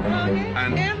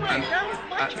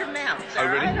 Watch your mouth, sir. Oh,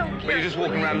 really? I don't But care you're just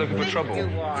walking around looking for trouble.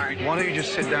 You are. Why don't you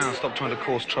just sit down and stop trying to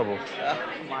cause trouble?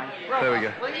 There we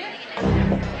go.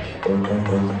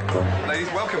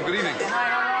 Ladies, welcome. Good evening.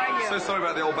 So sorry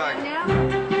about the old bag.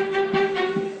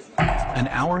 An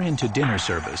hour into dinner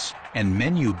service, and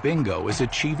Menu Bingo is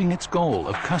achieving its goal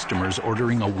of customers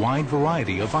ordering a wide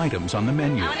variety of items on the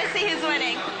menu. I want to see who's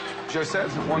winning.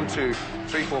 Josette, 1, 2,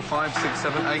 3, 4, 5, 6,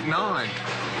 7, 8, 9.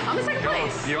 I'm in second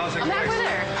place. You are second I'm that place.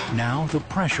 winner. Now the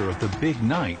pressure of the big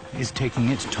night is taking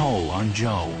its toll on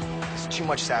Joe. There's too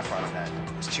much saffron on that.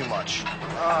 It's too much.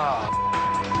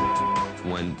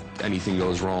 When anything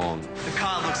goes wrong, The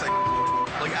cod looks like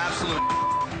absolute.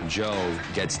 Joe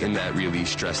gets in that really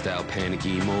stressed out,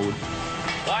 panicky mode.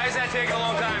 Why is that taking a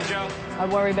long time, Joe? I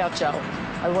worry about Joe.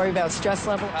 I worry about stress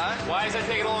level. Why is that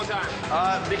taking a long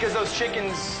time? Because those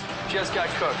chickens just got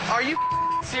cooked. Are you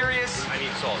serious? I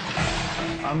need salt.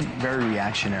 I'm very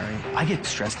reactionary. I get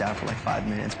stressed out for like 5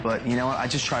 minutes, but you know what? I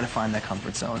just try to find that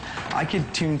comfort zone. I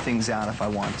could tune things out if I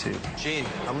want to. Gene,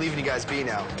 I'm leaving you guys be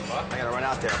now. I gotta run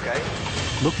out there, okay?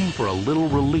 Looking for a little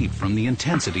relief from the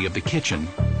intensity of the kitchen,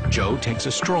 Joe takes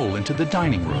a stroll into the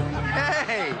dining room.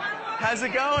 Hey, how's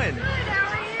it going?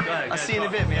 I'll see you in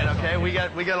a bit, man, okay? We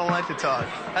got all night to talk.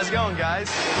 How's it going, guys?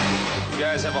 You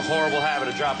guys have a horrible habit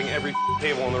of dropping every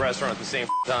table in the restaurant at the same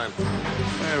time.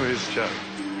 There is Joe.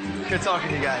 Good talking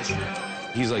to you guys.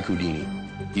 He's like Houdini.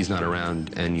 He's not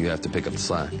around, and you have to pick up the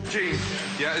slack. Gene,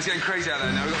 yeah, it's getting crazy out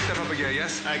there now. We've got to step up a gear,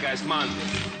 yes? All right, guys, come on.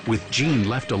 With Gene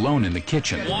left alone in the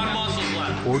kitchen, One muscle's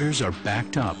left. orders are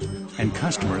backed up, and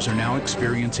customers are now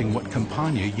experiencing what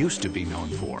Campania used to be known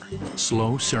for: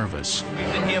 slow service.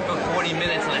 We've been here for 40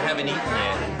 minutes and I haven't eaten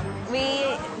yet.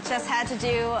 We just had to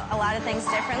do a lot of things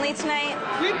differently tonight.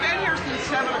 We've been here since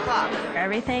 7 o'clock.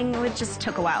 Everything just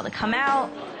took a while to come out.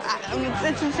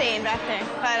 It's insane back there,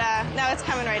 but now it's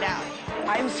coming right out.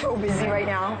 I'm so busy right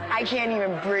now. I can't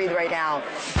even breathe right now.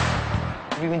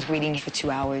 Everyone's waiting for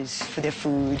 2 hours for their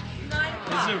food. 9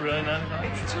 o'clock. Is it really 9 o'clock?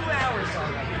 It's 2 hours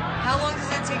already. How long does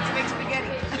it take to make spaghetti?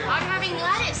 I'm having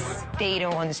lettuce. They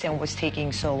don't understand what's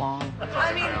taking so long.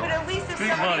 I mean, but at least if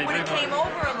somebody would have came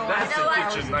over in the last 2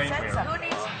 hours and said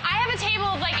something. I have a table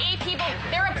of like 8 people.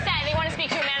 They're upset. They want to speak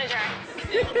to a manager.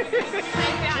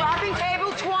 Dropping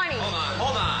table 20.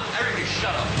 Hold on. Everybody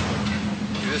shut up.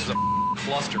 Dude, this is a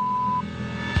cluster.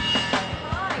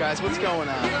 Guys, what's going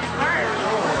on?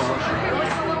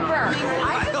 What's the little bird?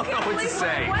 I don't know what to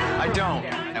say. I don't.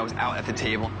 I was out at the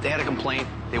table. They had a complaint.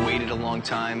 They waited a long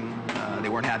time. They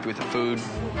weren't happy with the food.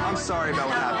 I'm sorry about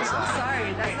what happened.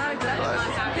 Sorry, that's not a good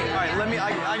one. All right, let me.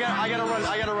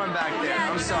 I gotta run back there.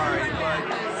 I'm sorry,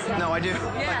 but no, I do.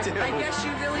 I do. I guess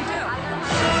you really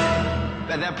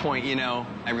do. At that point, you know,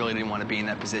 I really didn't want to be in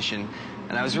that position.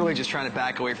 And I was really just trying to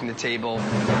back away from the table.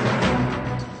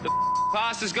 The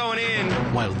pasta's going in.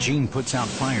 While Jean puts out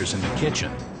fires in the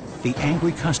kitchen, the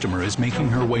angry customer is making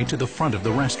her way to the front of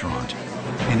the restaurant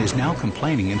and is now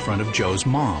complaining in front of Joe's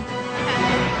mom.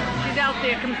 She's out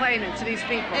there complaining to these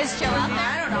people. Is Joe out there?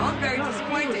 I don't know. I'm very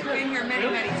disappointed. Been here many,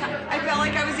 many times. I felt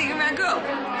like I was eating ragu.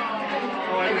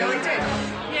 I really did.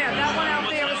 Yeah, that one out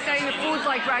there was saying the food's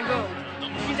like ragu.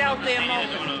 She's out there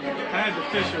moping. I had the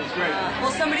fish, it was great.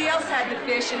 Well, somebody else had the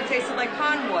fish and it tasted like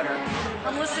pond water.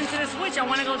 I'm listening to this witch. I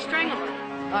want to go strangle her.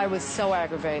 I was so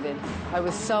aggravated. I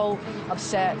was so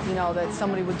upset, you know, that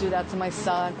somebody would do that to my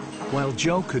son. While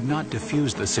Joe could not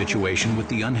diffuse the situation with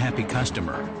the unhappy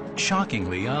customer,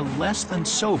 shockingly, a less than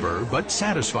sober but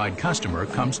satisfied customer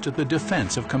comes to the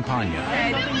defense of Campania.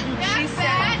 She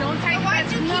said, don't take Why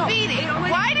did you no. keep eating?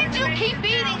 Why did you keep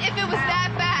eating if it was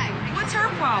that bad? What's her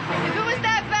problem? If it was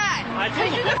that bad?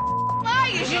 Because you're the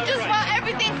liars. You just want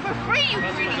everything for free, you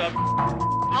greedy.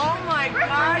 Oh my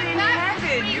God in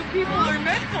heaven, you people are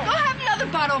mental. Go have another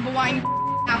bottle of wine,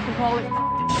 alcoholic.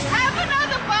 Have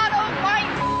another bottle of wine,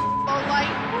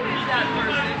 alright? Who is that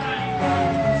person?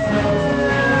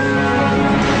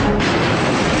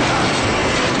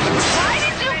 Why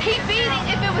did you keep eating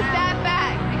if it was that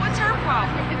bad? What's her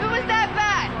problem? If it was that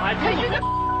bad? Because you're the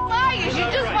liars. You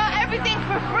just want everything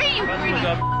for free, you greedy.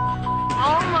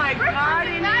 Oh my God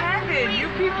in heaven, you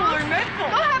people are mental.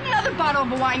 Go have another bottle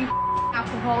of wine,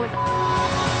 alcoholic.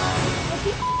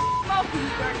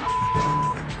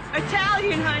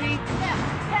 Italian, honey.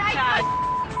 Yeah.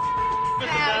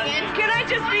 Italian. Can I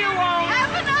just be alone?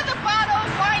 Have another bottle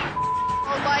of wine,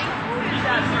 alright? Who is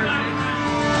that person?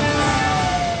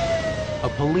 A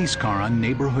police car on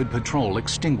neighborhood patrol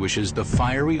extinguishes the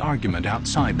fiery argument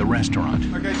outside the restaurant.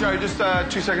 Okay, Joe, just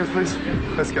 2 seconds, please.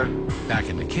 Let's go. Back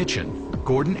in the kitchen,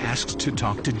 Gordon asks to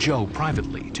talk to Joe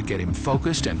privately to get him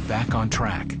focused and back on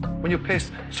track. When you're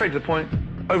pissed, straight to the point,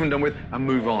 over and done with, and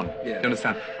move on. Yeah. You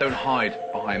understand? Don't hide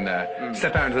behind there.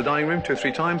 Step out into the dining room 2 or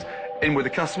 3 times, in with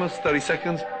the customers, 30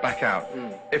 seconds, back out.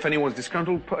 If anyone's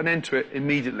disgruntled, put an end to it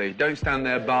immediately. Don't stand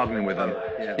there bargaining with them.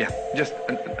 Just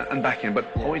and back in. But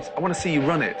I want to see you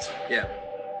run it.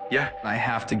 Yeah? I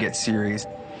have to get serious.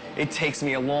 It takes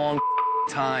me a long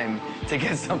time to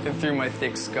get something through my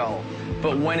thick skull.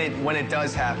 But when it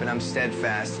does happen, I'm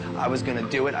steadfast. I was gonna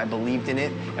do it, I believed in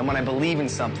it, and when I believe in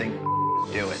something,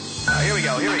 do it. Here we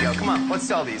go, come on, let's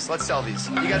sell these.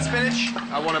 You got spinach?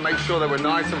 I want to make sure that we're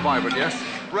nice and vibrant, yes?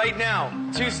 Right now,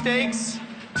 2 steaks,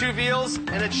 2 veals,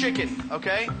 and a chicken,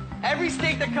 okay? Every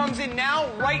steak that comes in now,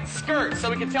 right skirt, so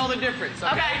we can tell the difference,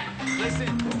 okay? Listen.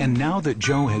 And now that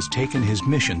Joe has taken his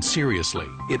mission seriously,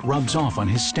 it rubs off on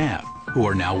his staff, who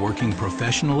are now working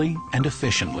professionally and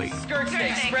efficiently. Skirt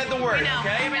steak, spread the word,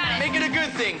 okay? Make it a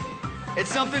good thing.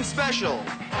 It's something special.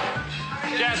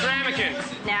 Jazz Ramekin.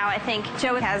 Now I think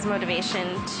Joe has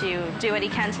motivation to do what he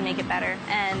can to make it better,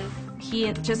 and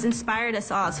he just inspired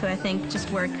us all to, I think,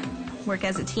 just work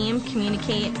as a team,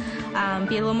 communicate,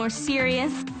 be a little more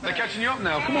serious. They're catching you up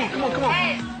now. Come on.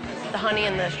 The honey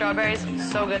and the strawberries,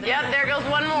 so good. Yep, there goes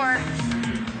one more.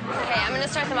 Okay, I'm gonna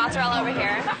start the mozzarella over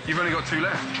here. You've only got 2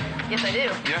 left. Yes, I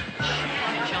do. Yeah?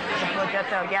 Look at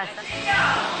that, yes.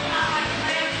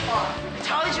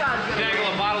 Told you I was gonna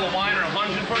Dangle a bottle of wine or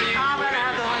 100 for you? I'm gonna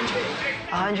have the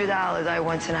 100. $100 I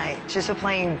won tonight just for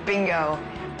playing bingo.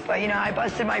 But, you know, I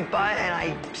busted my butt and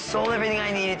I sold everything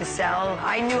I needed to sell.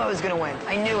 I knew I was going to win.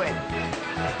 I knew it.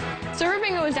 Server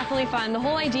bingo was definitely fun. The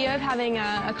whole idea of having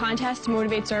a contest to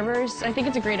motivate servers, I think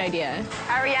it's a great idea.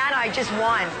 Ariana, I just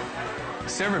won.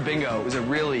 Server bingo was a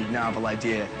really novel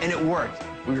idea, and it worked.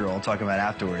 We were all talking about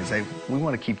afterwards. We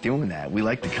want to keep doing that. We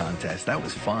like the contest. That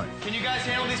was fun. Can you guys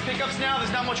handle these pickups now?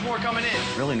 There's not much more coming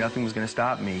in. Really, nothing was going to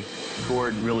stop me.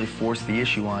 Gordon really forced the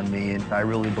issue on me, and I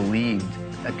really believed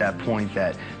at that point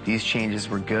that these changes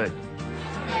were good.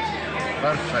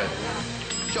 Perfect.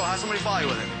 Joe, have somebody follow you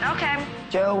with it. Okay.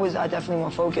 Joe was definitely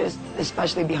more focused,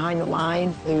 especially behind the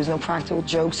line. There was no practical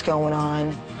jokes going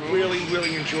on.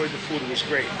 Really enjoyed the food. It was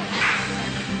great.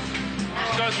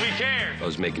 Because we care. I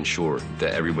was making sure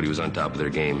that everybody was on top of their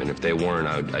game, and if they weren't,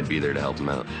 I'd be there to help them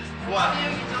out. What?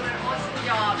 Awesome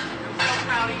job. So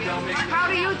proud of you. I'm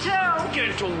proud of you, too. Get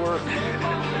into work.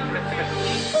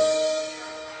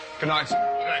 Good night.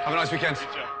 Have a nice weekend.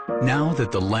 Now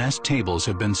that the last tables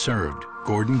have been served,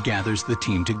 Gordon gathers the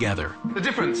team together. The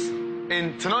difference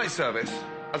in tonight's service,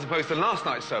 as opposed to last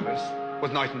night's service,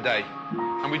 was night and day.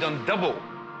 And we've done double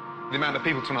the amount of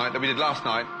people tonight that we did last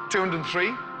night.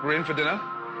 203 were in for dinner.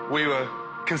 We were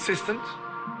consistent.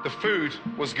 The food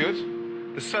was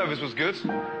good. The service was good.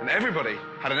 And everybody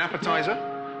had an appetizer,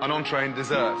 an entree, and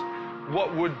dessert.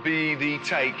 what would be the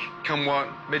take come what,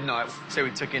 midnight? Say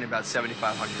we took in about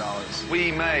 $7,500.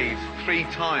 We made 3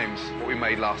 times what we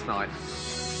made last night.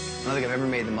 I don't think I've ever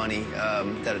made the money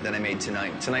that I made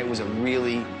tonight. Tonight was a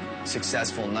really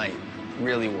successful night.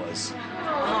 Really was.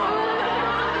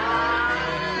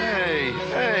 Hey,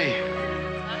 hey.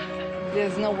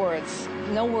 There's no words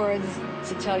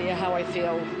to tell you how I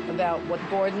feel about what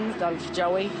Gordon's done for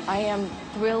Joey. I am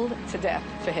thrilled to death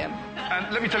for him.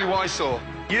 And let me tell you what I saw.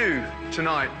 You,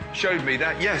 tonight, showed me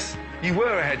that, yes, you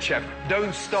were a head chef.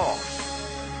 Don't stop.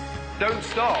 Don't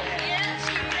stop.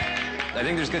 I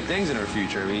think there's good things in our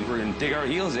future. I mean, we're going to dig our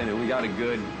heels in, and we got a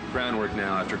good groundwork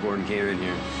now after Gordon came in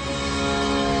here.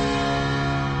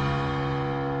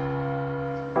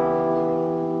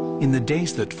 In the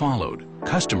days that followed,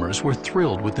 customers were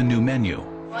thrilled with the new menu.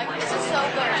 This is so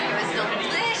good. It's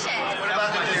delicious. What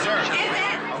about the dessert?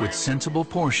 Is it? With sensible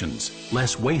portions,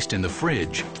 less waste in the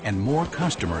fridge, and more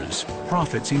customers,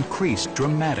 profits increased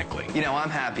dramatically. You know, I'm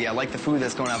happy. I like the food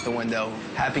that's going out the window.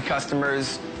 Happy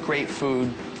customers, great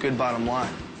food, good bottom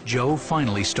line. Joe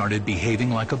finally started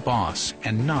behaving like a boss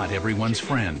and not everyone's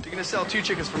friend. You're gonna sell 2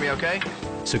 chickens for me, okay?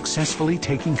 Successfully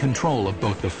taking control of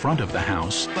both the front of the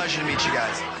house Pleasure to meet you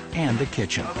guys. and the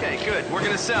kitchen. Okay, good. We're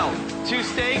gonna sell 2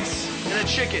 steaks and a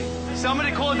chicken.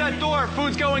 Somebody close that door.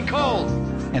 Food's going cold.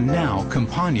 And now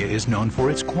Campania is known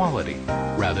for its quality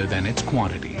rather than its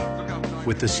quantity.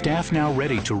 With the staff now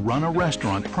ready to run a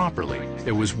restaurant properly,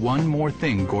 there was one more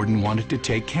thing Gordon wanted to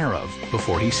take care of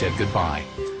before he said goodbye.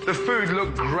 The food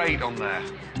looked great on there.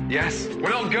 Yes? We're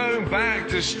not going back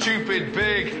to stupid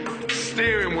big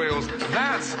steering wheels.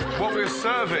 That's what we're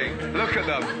serving. Look at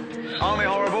them. Aren't they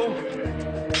horrible?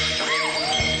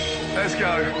 Let's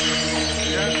go.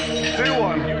 Yes? Do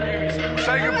one.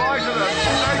 Say goodbye to them.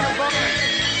 Say goodbye.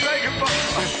 Say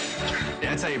goodbye.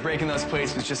 Yeah, I tell you, breaking those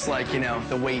plates was just like, you know,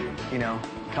 the weight, you know,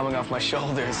 coming off my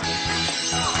shoulders.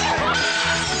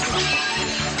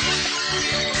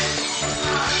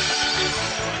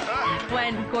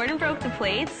 When Gordon broke the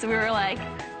plates, we were like,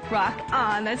 rock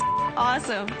on, that's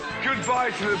awesome.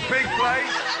 Goodbye to the big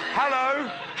plates. Hello,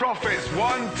 profits.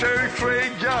 1, 2, 3,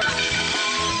 go.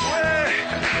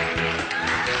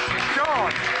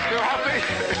 God, you're happy?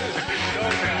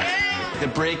 The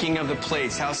breaking of the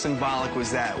plates, how symbolic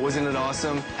was that? Wasn't it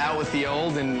awesome? Out with the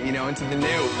old and, you know, into the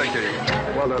new. Thank you.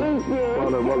 Well done.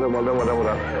 Well done, well done, well done, well done, well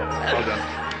done. Well done.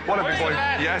 What a big boy.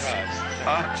 Yes.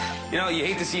 Huh? You know, you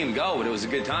hate to see him go, but it was a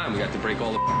good time. We got to break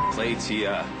all the plates. He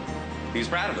was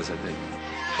proud of us, I think.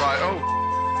 Right, oh.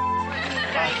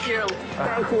 Thank you.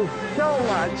 Thank you so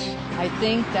much. I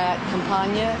think that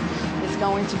Campania is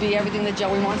going to be everything that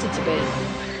Joey wants it to be.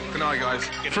 Good night, guys.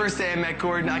 First day I met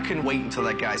Gordon, I couldn't wait until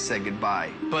that guy said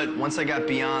goodbye. But once I got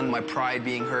beyond my pride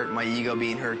being hurt, my ego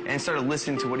being hurt, and started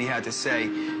listening to what he had to say,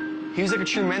 he was like a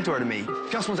true mentor to me.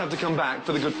 Customers have to come back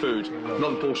for the good food, not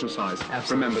the portion size.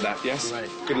 Absolutely. Remember that, yes? Right.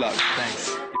 Good luck.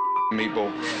 Thanks.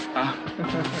 Meatball.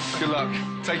 Good luck.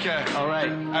 Take care. All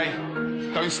right. Hey,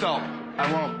 don't stop.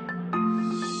 I won't.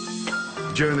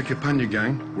 Joe and the Campania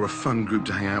gang were a fun group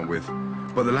to hang out with,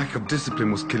 but the lack of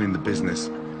discipline was killing the business.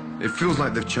 It feels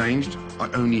like they've changed. I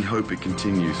only hope it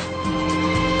continues.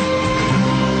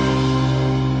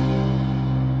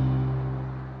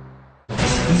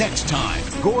 Next time,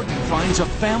 Gordon finds a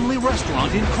family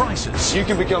restaurant in crisis. You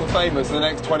can become famous in the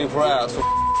next 24 hours for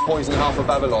poisoning half of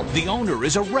Babylon. The owner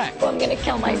is a wreck. I'm gonna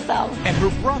kill myself. And her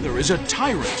brother is a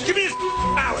tyrant. Give me this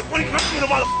salad. What are you talking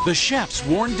about? The chef's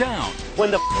worn down.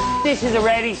 When the dishes are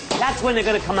ready, that's when they're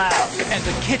gonna come out. And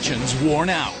the kitchen's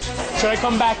worn out. Should I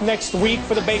come back next week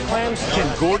for the baked clams?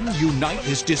 Can Gordon unite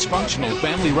his dysfunctional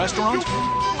family restaurant?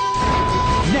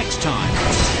 Next time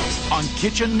on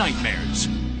Kitchen Nightmares.